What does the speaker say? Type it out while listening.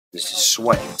This is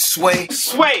Sway. Sway.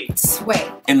 Sway. Sway.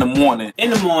 In the morning. In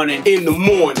the morning. In the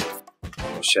morning.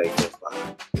 Shade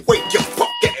 45. Wake your fuck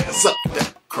ass up.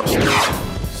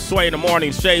 Sway in the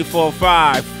morning, Shade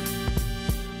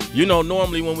 45. You know,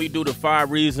 normally when we do the 5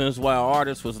 reasons why an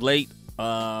artist was late,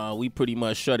 we pretty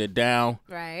much shut it down.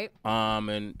 Right.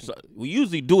 And so we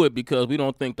usually do it because we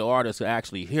don't think the artists will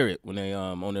actually hear it when they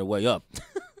on their way up.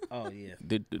 Oh, yeah.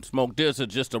 The Smoke DZA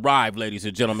just arrived, ladies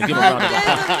and gentlemen. Give him a round of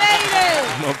applause.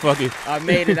 Motherfucker. I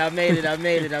made it.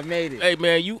 Hey,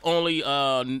 man, you only,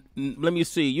 let me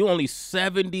see, you only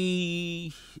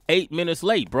 78 minutes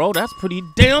late, bro. That's pretty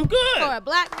damn good. For a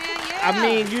black man, yeah. I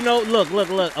mean, you know, look.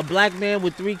 A black man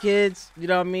with 3 kids, you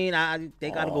know what I mean?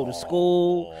 They got to go to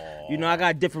school. You know, I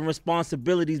got different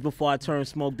responsibilities before I turn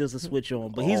Smoke DZA switch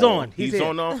on. But he's on. He's here.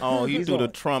 on. Oh, he threw the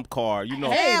trump card. You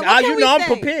know. Hey, you know, I'm say?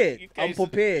 prepared. I'm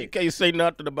prepared. You can't say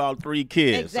nothing about 3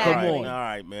 kids. Exactly. All right, Come on. all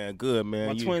right, man. Good, man.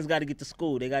 My twins got to get to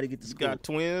school. They got to get to You school. got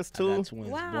twins, I too? got twins,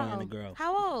 Wow. boy and a girl.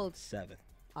 How old? 7.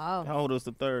 Oh. How old is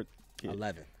the third kid?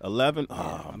 11. 11? Yeah,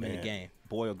 Oh, I'm man. in the game.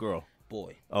 Boy or girl?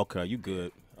 Boy. Okay, you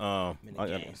good. I in the got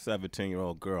a game.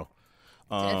 17-year-old girl.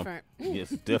 Different. Yes,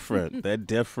 different. They're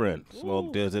different.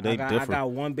 Smoke DZA, they I different.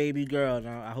 got one baby girl, and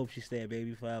I hope she stay a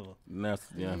baby forever. That's,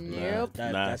 yeah, Yep.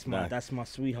 That's my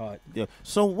sweetheart. yeah.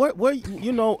 So where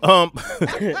you know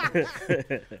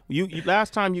you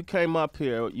last time you came up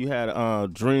here you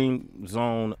had Dream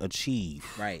Zone Achieve.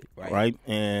 Right.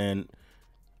 And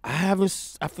I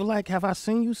feel like have I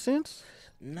seen you since?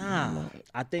 Nah,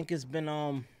 I think it's been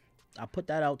I put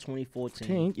that out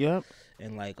 2014. Yep.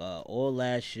 And like all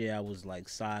last year I was like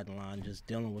sidelined just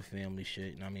dealing with family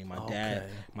shit. And I mean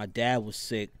my dad was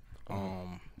sick.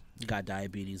 Got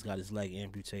diabetes, got his leg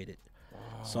amputated.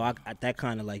 So that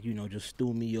kind of like, you know, just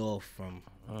threw me off from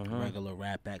regular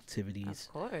rap activities.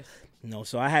 Of course. You know,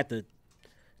 so I had to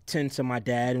tend to my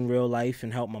dad in real life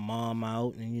and help my mom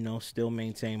out and, you know, still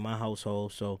maintain my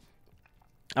household. So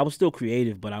I was still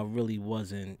creative, but I really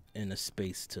wasn't in a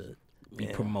space to be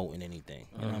promoting anything.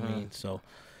 You know what I mean? So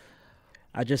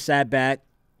I just sat back.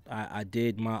 I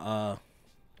did my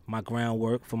my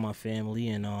groundwork for my family,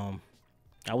 and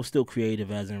I was still creative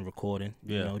as in recording.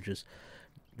 Yeah. You know, just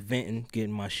venting,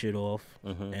 getting my shit off,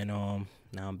 and now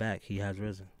I'm back. He has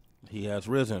risen. He has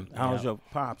risen. How's your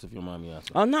pops, if you mind me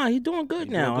asking? Oh no, he's doing good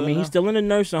He now. doing I good mean, now? he's still in the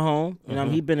nursing home. You know,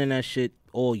 he been in that shit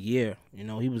all year. You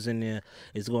know, he was in there.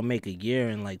 It's gonna make a year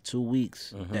in like 2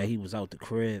 weeks that he was out the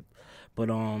crib, but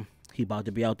he about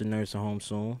to be out the nursing home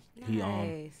soon. He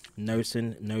Nice.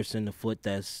 nursing the foot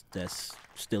that's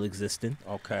still existing,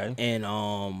 Okay. and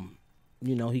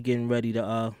you know, he getting ready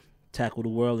to tackle the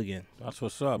world again. That's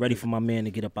what's up. Ready for my man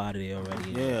to get up out of there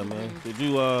already. Yeah, man. Did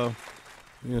you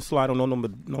didn't slide on no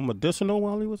medicinal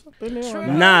while he was up in there? True.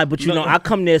 Nah, but you know, I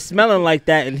come there smelling like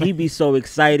that, and he be so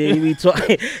excited.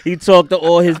 He talk to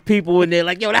all his people, and they're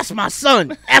like, "Yo, that's my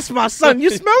son. That's my son. You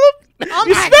smell him? Oh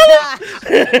You my God.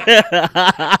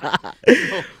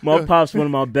 My pop's one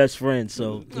of my best friends,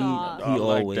 so he I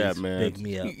like always that, man. pick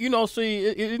me up. You know,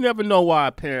 see, you never know why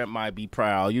a parent might be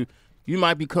proud. You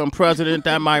might become president,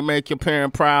 that might make your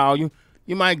parent proud. You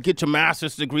might get your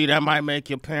master's degree, that might make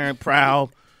your parent proud.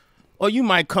 Or you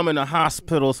might come in the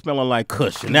hospital smelling like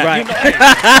cushion. Right.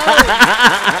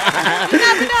 You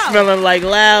never know. Smelling like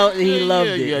loud. He loved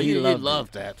it. Yeah, he loved it.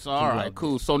 loved that. So, all right, loved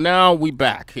cool. So now we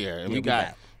back here. And Yeah, we we got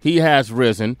back. He Has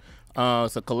Risen.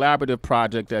 It's a collaborative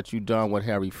project that you done with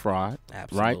Harry Fraud.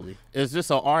 Absolutely. Right? Is this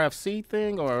a RFC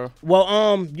thing or?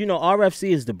 Well, you know,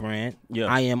 RFC is the brand. Yeah.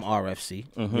 I am RFC.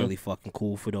 Really fucking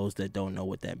cool for those that don't know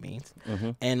what that means.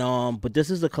 And but this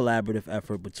is a collaborative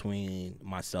effort between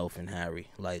myself and Harry.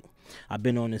 Like, I've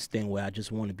been on this thing where I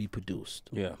just want to be produced.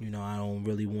 Yeah. You know, I don't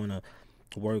really want to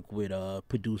work with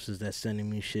producers that sending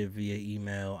me shit via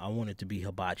email. I want it to be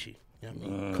hibachi. You know what I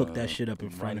mean? Cook that shit up in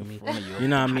front of me. You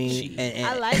know what I mean? And,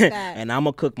 I like that. And I'm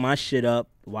going to cook my shit up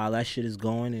while that shit is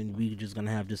going, and we just going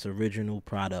to have this original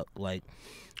product, like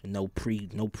no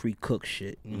pre-cooked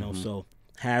shit, you know? So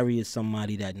Harry is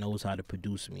somebody that knows how to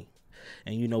produce me.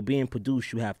 And, you know, being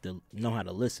produced, you have to know how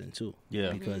to listen, too.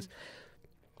 Yeah. Because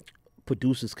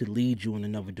producers could lead you in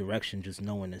another direction just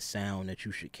knowing the sound that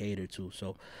you should cater to.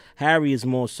 So Harry is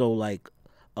more so like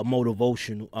a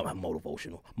motivational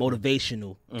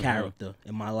character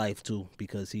in my life too,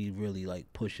 because he really like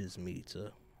pushes me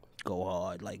to go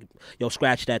hard. Like, yo,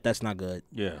 scratch that, that's not good.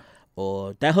 Yeah.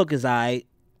 Or that hook is alright.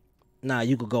 Nah,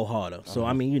 you could go harder. So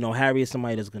I mean, you know, Harry is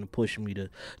somebody that's gonna push me to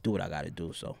do what I gotta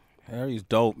do. So Harry's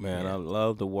dope, man. I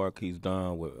love the work he's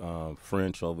done with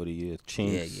French over the years.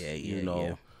 Chinks, Yeah, you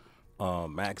know.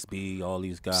 Max B, all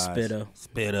these guys. Spitter.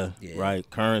 Right?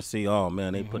 Currency. Oh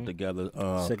man, they put together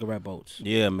Cigarette Boats.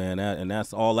 Yeah, man,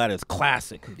 that's all that is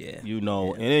classic. Yeah. You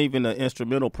know, and even the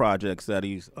instrumental projects that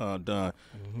he's done,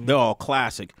 they're all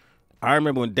classic. I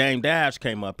remember when Dame Dash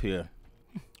came up here,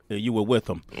 and you were with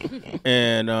him,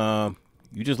 and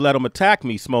you just let him attack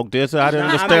me, Smoke DZA. I didn't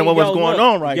understand what was going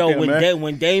on right there, man.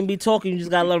 When Dame be talking, you just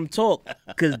gotta let him talk,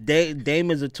 cause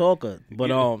Dame is a talker. But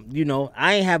you know,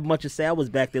 I ain't have much to say. I was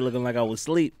back there looking like I was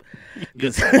asleep,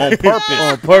 on purpose.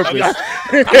 On purpose.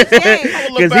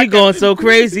 Cause he going so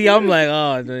crazy. I'm like,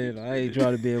 oh, you know, I ain't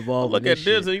trying to be involved. Look with at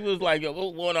this DZA. He was like,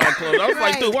 one eye closed. I was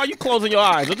like, dude, why are you closing your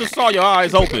eyes? I just saw your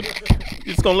eyes open.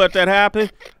 You just gonna let that happen?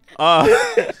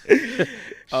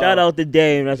 Shout out to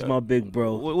Dame. That's my big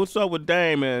bro. What's up with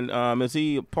Dame? And is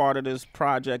he a part of this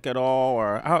project at all,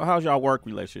 or how's y'all work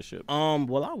relationship?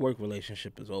 Well, our work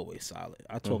relationship is always solid.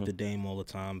 I talk to Dame all the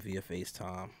time via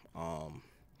FaceTime.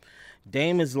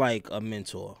 Dame is like a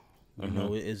mentor. You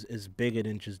know, it's bigger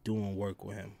than just doing work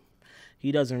with him.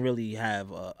 He doesn't really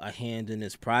have a hand in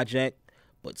this project,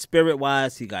 but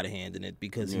spirit-wise, he got a hand in it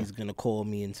because he's gonna call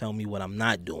me and tell me what I'm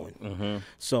not doing.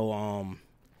 So,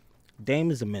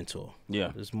 Dame is a mentor.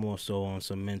 Yeah, it's more so on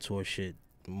some mentor shit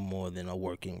more than a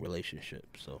working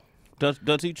relationship. So,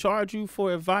 does he charge you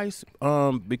for advice?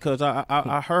 Because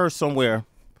I heard somewhere,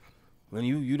 and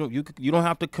you don't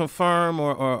have to confirm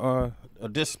or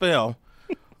dispel,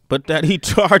 but that he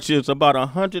charges about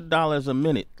 $100 a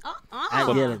minute.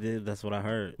 Yeah, that's what I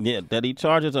heard. Yeah, that he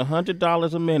charges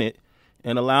 $100 a minute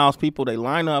and allows people, they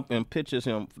line up and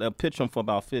they'll pitch him for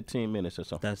about 15 minutes or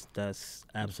so. That's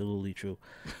absolutely true.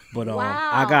 But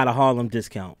I got a Harlem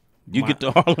discount. You get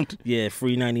the Harlem? Yeah,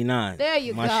 free 99. There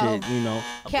you My go. shit, you know.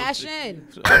 Cash in.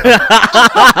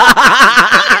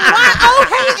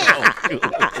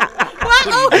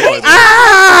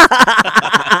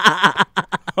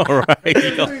 All right.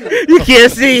 You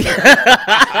can't see.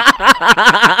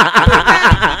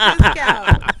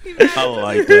 I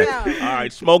like that. All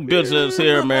right, Smoke DZA is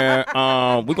here, man.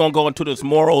 We're going to go into this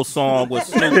moral song with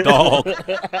Snoop Dogg.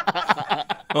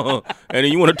 And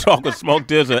then you want to talk with Smoke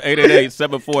DZA,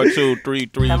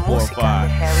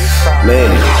 888-742-3345.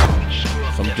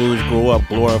 Man, some dudes grew up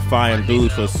glorifying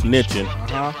dudes for snitching.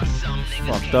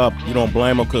 Fucked up. You don't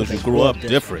blame them because you grew up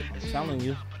different. I'm telling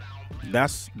you.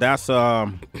 That's the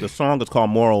song is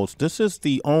called Morals. This is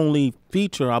the only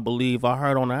feature I believe I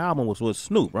heard on the album was with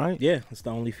Snoop, right? Yeah, it's the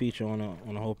only feature on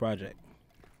the whole project.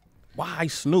 Why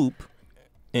Snoop?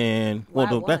 And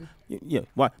why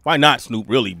why not Snoop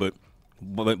really? But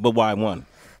why one?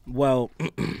 Well,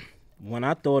 when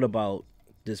I thought about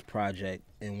this project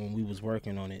and when we was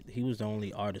working on it, he was the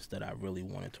only artist that I really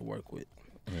wanted to work with.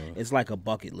 It's like a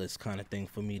bucket list kind of thing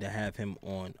for me to have him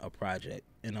on a project,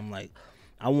 and I'm like,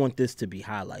 I want this to be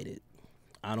highlighted.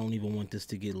 I don't even want this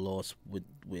to get lost with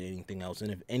anything else. And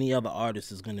if any other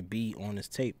artist is going to be on this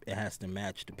tape, it has to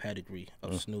match the pedigree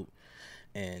of Snoop.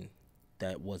 And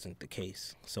that wasn't the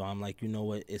case. So I'm like, you know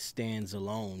what? It stands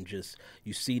alone. Just,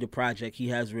 you see the project he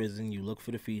has risen, you look for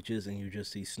the features, and you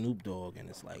just see Snoop Dogg, and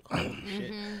it's like, holy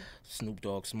shit. Snoop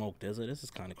Dogg, Smoke DZA, this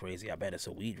is kind of crazy. I bet it's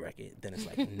a weed record. Then it's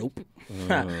like, nope.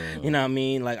 You know what I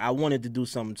mean? Like, I wanted to do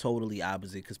something totally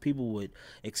opposite because people would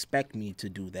expect me to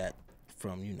do that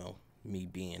from, you know, me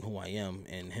being who I am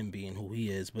and him being who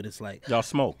he is. But it's like, y'all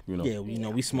smoke, you know. Yeah, you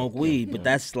know, we smoke weed, but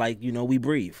that's like, you know, we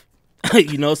breathe.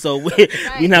 You know, so we're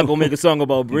not gonna make a song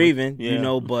about breathing, you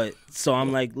know. But so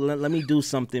I'm like, let me do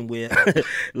something where,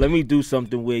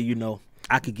 you know,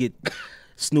 I could get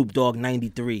Snoop Dogg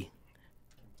 93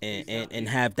 and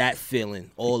have that feeling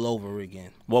all over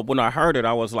again. Well, when I heard it,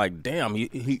 I was like, damn,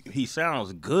 he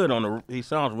sounds good he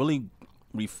sounds really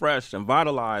refreshed and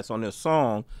vitalized on this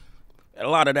song. And a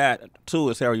lot of that too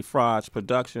is Harry Fraud's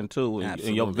production too, and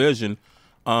your vision.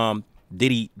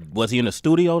 Was he in the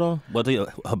studio though? Was he a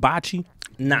hibachi?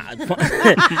 Nah.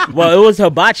 Well, it was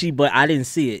hibachi, but I didn't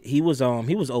see it. He was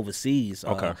overseas.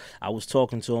 Okay. I was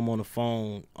talking to him on the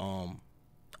phone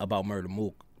about Murder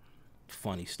Mook.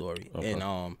 Funny story. Okay.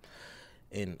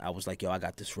 And I was like, yo, I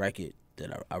got this record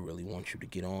that I really want you to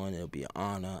get on. It'll be an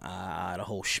honor. The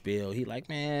whole spiel. He like,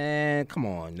 man, come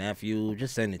on, nephew,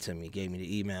 just send it to me. Gave me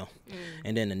the email.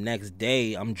 And then the next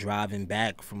day, I'm driving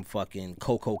back from fucking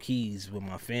Cocoa Keys with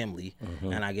my family,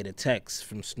 and I get a text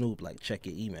from Snoop like, check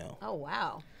your email. Oh,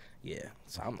 wow. Yeah.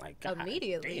 So I'm like, God,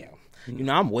 immediately. Damn. You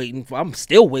know, I'm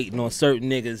still waiting on certain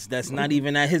niggas that's not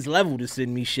even at his level to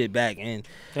send me shit back. And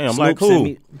damn, Snoop like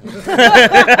who?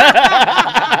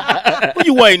 What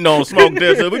you waiting on, Smoke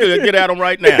DZA? We gonna get at him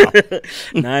right now.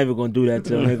 Nah, I ain't even gonna do that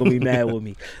to him. They're gonna be mad with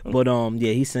me. But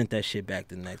yeah, he sent that shit back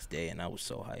the next day, and I was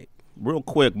so hyped. real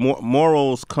quick,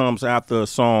 morals comes after a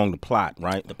song, the plot,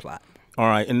 right? The plot. All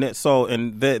right, and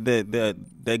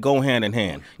they go hand in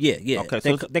hand. Yeah. Okay,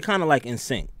 They're kind of like in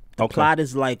sync. The Okay. plot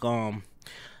is like the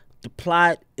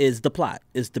plot is the plot.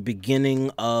 It's the beginning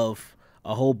of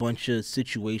a whole bunch of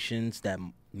situations that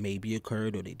maybe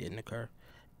occurred or they didn't occur,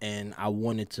 and I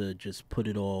wanted to just put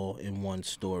it all in one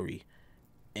story,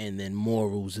 and then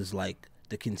morals is like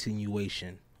the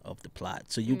continuation of the plot.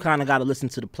 So you kind of got to listen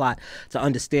to the plot to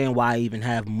understand why I even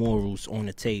have morals on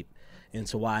the tape, and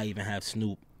to why I even have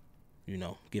Snoop,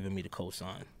 giving me the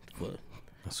cosign for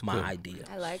my idea.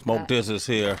 I like Smoke that. DZA is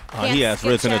here. Can't He has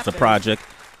skip risen as a chapters. project.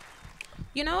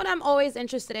 You know what I'm always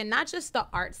interested in? Not just the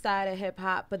art side of hip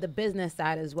hop, but the business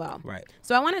side as well. Right.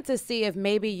 So I wanted to see if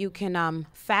maybe you can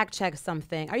fact check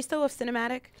something. Are you still with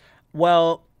Cinematic?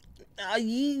 Well,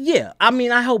 yeah. I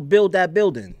mean, I helped build that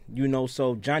building,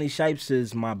 so Johnny Shipes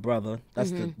is my brother.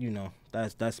 That's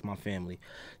that's my family.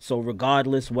 So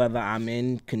regardless whether I'm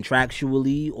in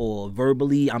contractually or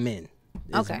verbally, I'm in.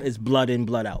 Okay. It's blood in,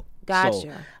 blood out. Gotcha.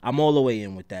 So I'm all the way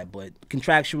in with that. But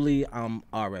contractually, I'm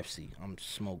RFC. I'm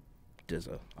Smoke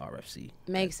DZA RFC.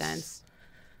 Makes sense.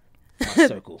 My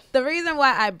circle. The reason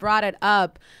why I brought it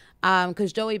up,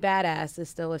 because Joey Badass is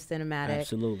still with Cinematic.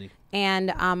 Absolutely.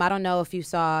 And I don't know if you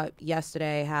saw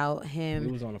yesterday how him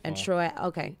He was on the and phone. Troy.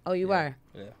 Okay. Oh, you were?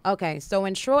 Yeah. Okay. So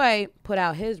when Troy put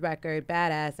out his record,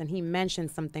 Badass, and he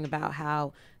mentioned something about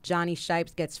how Johnny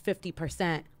Shipes gets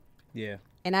 50%. Yeah.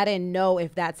 And I didn't know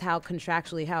if that's how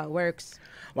contractually how it works.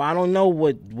 Well, I don't know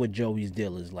what Joey's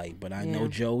deal is like, but I know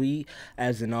Joey,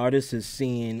 as an artist, is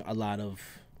seeing a lot of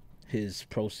his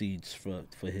proceeds for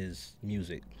his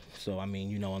music. So, I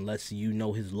mean, unless you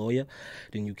know his lawyer,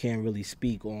 then you can't really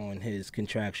speak on his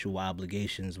contractual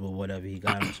obligations with whatever he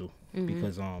got into.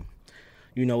 Because,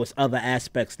 it's other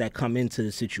aspects that come into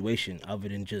the situation other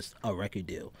than just a record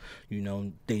deal.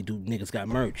 Niggas got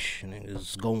merch,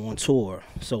 niggas go on tour.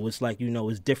 So it's like,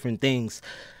 it's different things.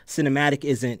 Cinematic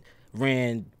isn't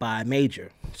ran by a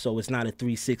major, so it's not a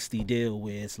 360 deal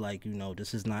where it's like,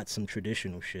 this is not some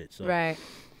traditional shit. So Right.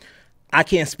 I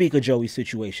can't speak of Joey's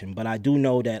situation, but I do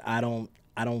know that I don't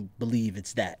believe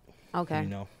it's that. Okay.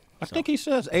 I think he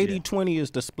says 80-20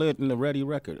 is the split in the Ready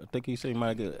record. I think he said he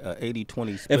might get an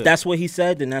 80-20 split. If that's what he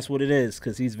said, then that's what it is,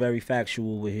 because he's very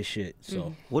factual with his shit.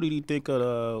 So What did he think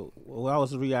of how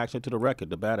was his reaction to the record,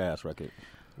 the Badass record?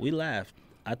 we laughed.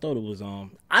 I thought it was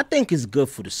I think it's good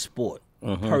for the sport,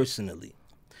 personally.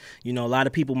 A lot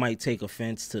of people might take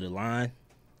offense to the line.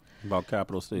 About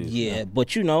Capital C. Yeah,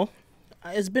 but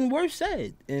it's been worse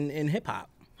said in hip hop.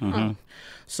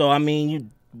 So I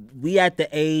mean, we at the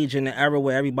age and the era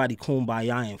where everybody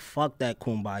kumbaya, and fuck that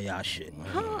kumbaya shit.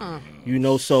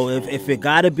 So if it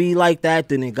gotta be like that,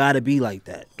 then it gotta be like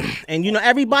that. And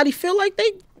everybody feel like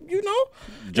they,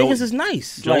 niggas is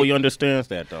nice. Joey understands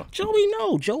that though.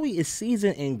 Joey is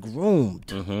seasoned and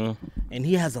groomed, and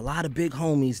he has a lot of big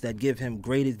homies that give him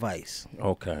great advice.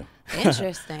 Okay.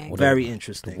 Interesting. Very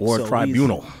interesting. War So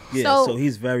tribunal. So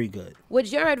he's very good.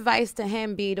 Would your advice to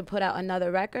him be to put out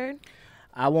another record?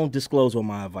 I won't disclose what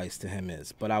my advice to him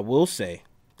is, but I will say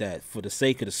that for the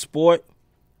sake of the sport,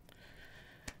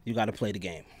 you got to play the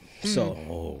game.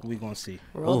 So we're going to see.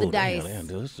 Roll the dice. Man,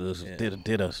 this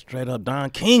did a straight up Don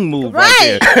King move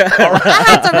Right. right there. I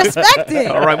have to respect it.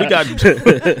 All right, we got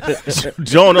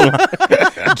Joe on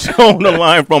the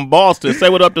line from Boston. Say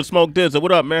what up to Smoke DZA.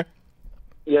 What up, man?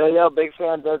 Yo, big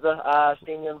fan, DZA.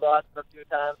 Seen you in Boston a few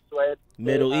times. Swayed.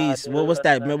 Middle East. What's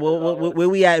that? Where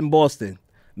we at in Boston?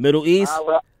 Middle East?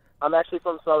 Well, I'm actually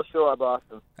from South Shore,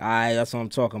 Boston. All right, that's what I'm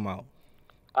talking about.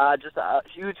 Just a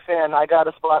huge fan. I got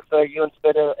a spot for you and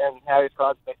Spitter and Harry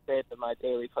Fraud's mixtape in my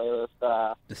daily playlist.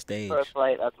 The stage. First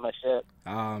Flight, that's my shit.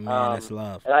 Oh, man, that's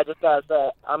love. And I just gotta say,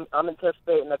 I'm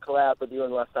anticipating a collab with you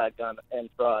and Westside Gun and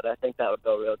Fraud. I think that would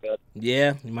go real good.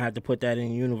 Yeah, you might have to put that in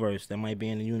the universe. That might be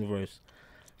in the universe.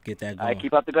 Get that going. All right,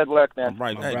 keep up the good work, man.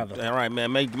 Right, My brother. all right,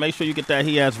 man. Make sure you get that.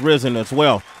 He has risen as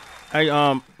well. Hey,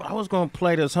 I was gonna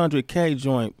play this 100K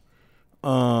joint,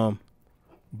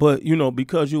 but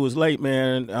because you was late,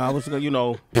 man, I was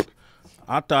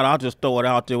I thought I'll just throw it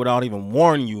out there without even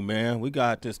warning you, man. We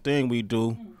got this thing we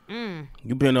do.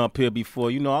 You've been up here before,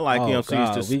 I like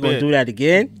MCs to we spit. gonna do that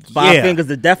again? Five Fingers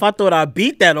to Death? I thought I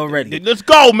beat that already. Let's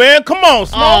go, man. Come on,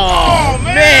 Smoke. Oh,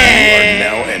 man. You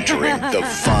are now entering the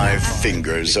 5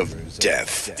 Fingers of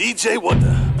Death. DJ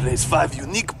Wonder plays 5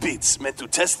 unique beats meant to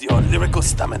test your lyrical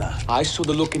stamina. I saw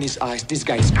the look in his eyes. This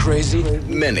guy is crazy.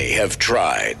 Many have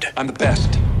tried. I'm the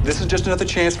best. This is just another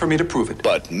chance for me to prove it.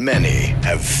 But many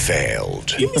have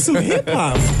failed. Give me some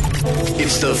hip-hop.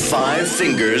 It's the 5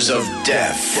 fingers of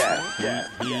death.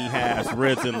 He has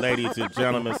risen, ladies and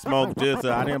gentlemen. Smoke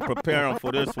DZA. I didn't prepare him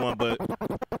for this one, but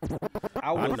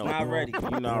I was not ready.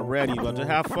 You're not ready, but just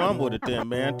have fun with it then,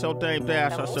 man. Tell Dame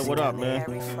Dash I said, what up, man?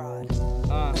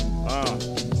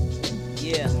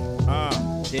 Yeah.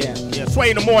 Yeah.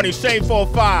 Sway in the morning, Shade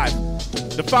 4-5.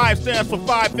 The 5 stands for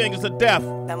 5 fingers of death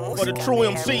for the true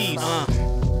MCs. All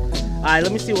right,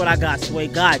 let me see what I got, Sway.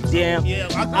 God damn. Yeah,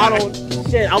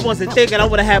 I wasn't thinking I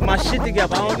would have had my shit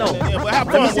together. I don't know. Yeah, but have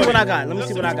Let me fun see with what it. I got. Let me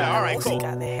see what I got. All right, cool.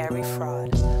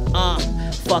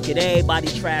 Fuck it, everybody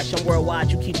trash. I'm worldwide,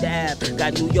 you keep the app.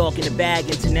 Got New York in the bag,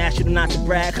 international, not to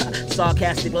brag.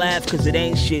 Sarcastic laugh, cause it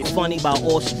ain't shit funny about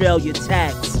Australia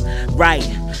tax. Right,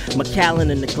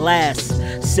 McAllen in the glass.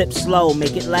 Sip slow,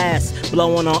 make it last.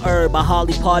 Blowing on herb, I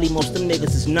hardly party, most them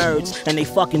niggas is nerds. And they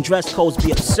fucking dress codes be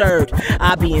absurd.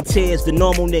 I be in tears, the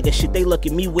normal nigga, shit, they look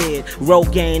at me weird.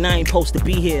 Rogaine, I ain't supposed to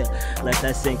be here. Let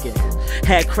that sink in.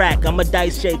 Had crack, I'm a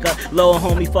dice shaker. Lower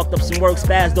homie fucked up some works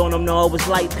fast, don't him know it was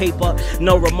light paper.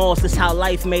 No remorse, that's how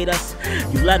life made us.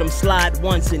 You let him slide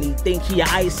once and he think he a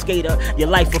ice skater. Your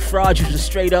life a fraud, you's a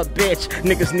straight up bitch.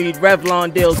 Niggas need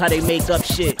Revlon deals, how they make up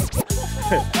shit.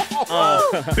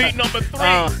 Beat number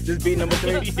 3. This beat number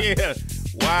 3? Yeah.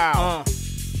 Wow.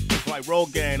 It's like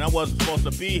Rogaine, I wasn't supposed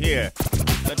to be here.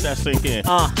 Let that sink in.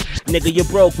 Nigga, you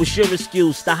broke, what's your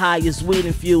excuse? The highest weed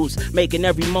infused, making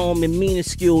every moment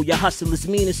minuscule. Your hustle is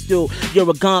minuscule. You're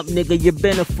a gump, nigga, you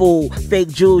been a fool. Fake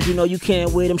Jews, you know you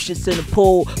can't wear them shits in the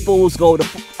pool. Fools go to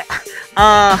fake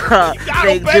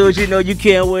Jews, you know you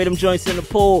can't wear them joints in the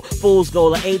pool. Fools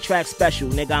go to A-track special.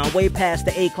 Nigga, I'm way past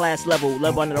the A-class level.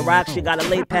 Live under the rocks, you gotta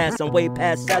lay past. I'm way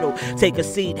past settle. Take a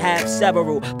seat, have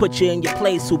several. Put you in your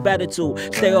place, who better to?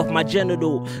 Stay off my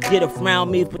genital. Get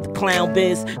around me with the clown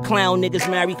biz. Clown niggas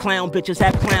marry clown bitches,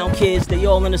 have clown kids. They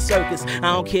all in the circus.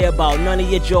 I don't care about none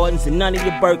of your Jordans and none of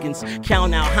your Birkins.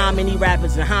 Count out how many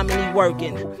rappers and how many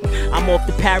working. I'm off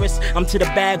to Paris, I'm to the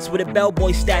bags with a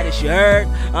bellboy status, you heard?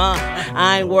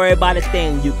 I ain't worried about a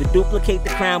thing. You could duplicate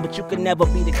the crown, but you could never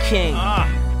be the king.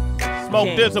 Smoke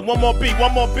DZA, one more beat.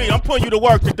 I'm putting you to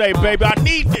work today, baby. I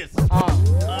need this.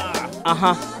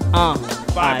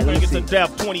 5 fingers of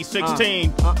death,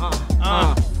 2016.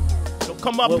 So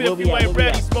come up here if you ain't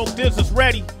ready. Smoke DZA's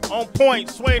ready. On point.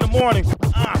 Sway in the morning.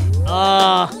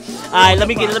 All right, let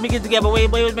me get together. Wait a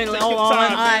minute. Hold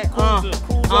on.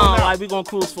 All right, we're going to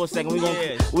cruise for a second.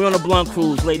 We're on a blunt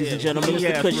cruise, ladies and gentlemen. It's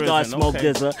the Kush God Smoke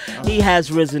DZA. He has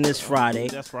risen this Friday.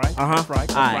 That's right. That's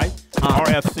right.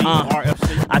 RFC.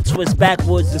 I twist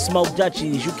backwards and smoke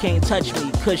Dutchies. You can't touch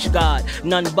me. Kush God,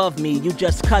 none above me. You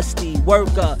just custy,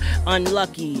 worker,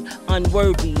 unlucky,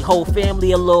 unworthy. Whole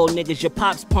family of little niggas. Your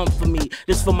pops pump for me.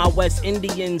 This for my West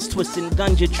Indians twisting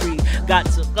ganja tree. Got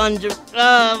to ganja.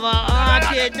 I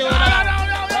can't do it.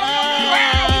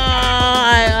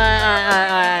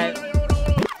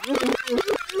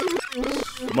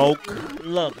 Smoke.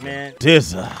 Look, man.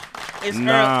 DZA. It's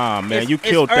man, you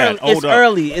killed that. It's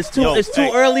early. It's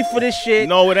too early for this shit.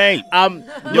 No, it ain't.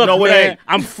 Look, it ain't.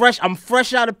 I'm fresh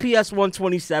out of PS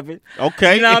 127.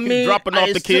 Okay. You know what I mean? Dropping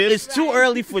off the kids. It's too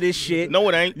early for this shit. No,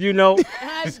 it ain't. You know.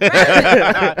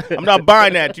 I'm not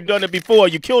buying that. You done it before.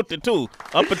 You killed it too.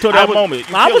 Up until that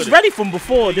moment. I was ready from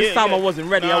before. This time I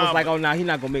wasn't ready. Nah, I was like, oh nah, he's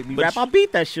not gonna make me rap. I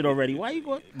beat that shit already. Why you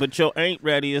going? But your ain't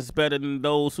ready is better than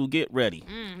those who get ready.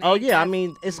 Oh yeah, I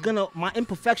mean my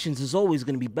imperfections is always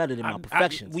gonna be better than my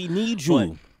perfections. We need you.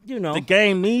 But, you know, the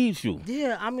game needs you.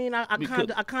 Yeah, I mean, I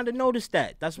kind of noticed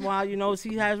that. That's why, you know,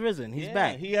 he has risen. He's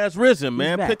back. He has risen,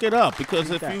 man. Pick it up because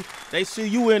they see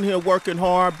you in here working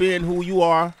hard, being who you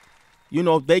are, you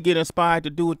know, they get inspired to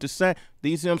do it the same.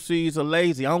 These MCs are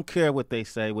lazy. I don't care what they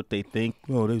say, what they think.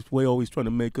 Oh, they always trying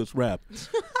to make us rap.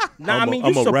 I'm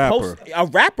a rapper. A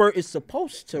rapper is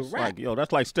supposed to rap. Like, yo,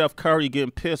 that's like Steph Curry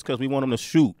getting pissed because we want him to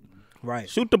shoot. Right.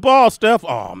 Shoot the ball, Steph.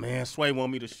 Oh, man, Sway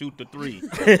want me to shoot the 3.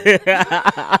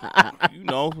 You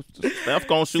know, Steph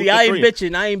gonna shoot the 3. I ain't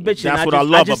bitching. That's what I love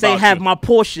about you. I just ain't have my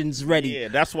portions ready. Yeah,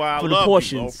 that's why I for love the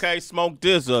portions. You. Okay, Smoke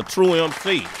DZA, true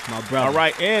MC. My brother. All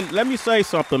right, and let me say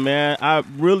something, man. I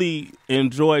really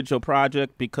enjoyed your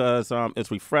project because it's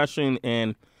refreshing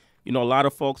and, you know, a lot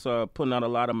of folks are putting out a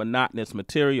lot of monotonous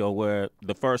material where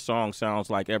the first song sounds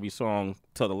like every song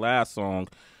to the last song.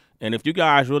 And if you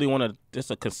guys really want to,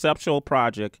 it's a conceptual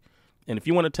project, and if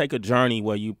you want to take a journey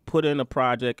where you put in a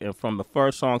project and from the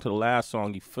first song to the last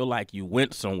song, you feel like you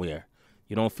went somewhere.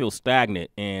 You don't feel stagnant,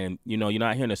 and, you know, you're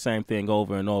not hearing the same thing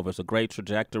over and over. It's a great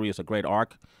trajectory. It's a great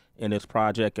arc, in this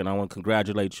project, and I want to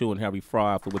congratulate you and Harry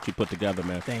Fry for what you put together,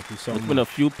 man. Thank you so much. There's been a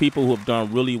few people who have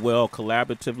done really well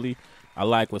collaboratively. I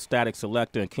like what Static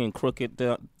Selector and King Crooked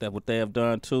that what they have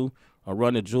done too.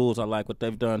 Run the Jewels, I like what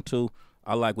they've done too.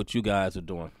 I like what you guys are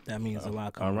doing. That means a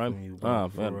lot coming from you, bro,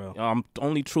 for real. I'm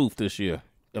only truth this year.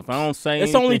 If I don't say it's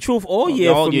anything, only truth all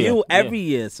year from you, every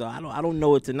year. So I don't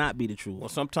know it to not be the truth. Well,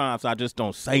 sometimes I just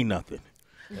don't say nothing.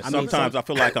 And sometimes I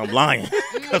feel like I'm lying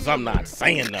because I'm not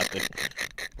saying nothing.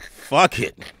 Fuck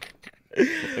it.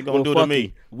 What they gonna do to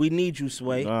me? We need you,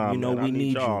 Sway. You know, we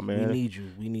need you. Man. We need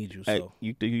you. We need you. Hey, so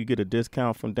you get a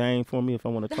discount from Dane for me if I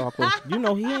want to talk with him? You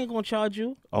know, he ain't gonna charge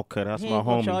you. Okay, that's he my ain't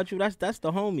gonna homie. Charge you. That's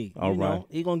the homie. All you right. know?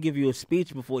 He gonna give you a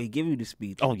speech before he give you the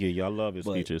speech. Oh yeah, I love his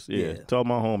speeches. Yeah. yeah. Tell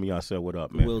my homie I said what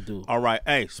up, man. Will do. All right,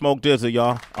 hey, Smoke DZA,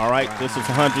 y'all. All right, this is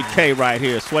 100K right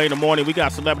here. Sway in the morning. We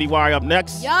got Celebrity Wire up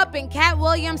next. Yup, and Cat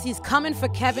Williams, he's coming for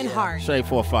Kevin Hart. Shay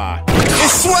 45.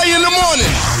 It's Sway in the morning,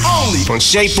 only On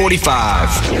Shade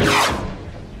 45.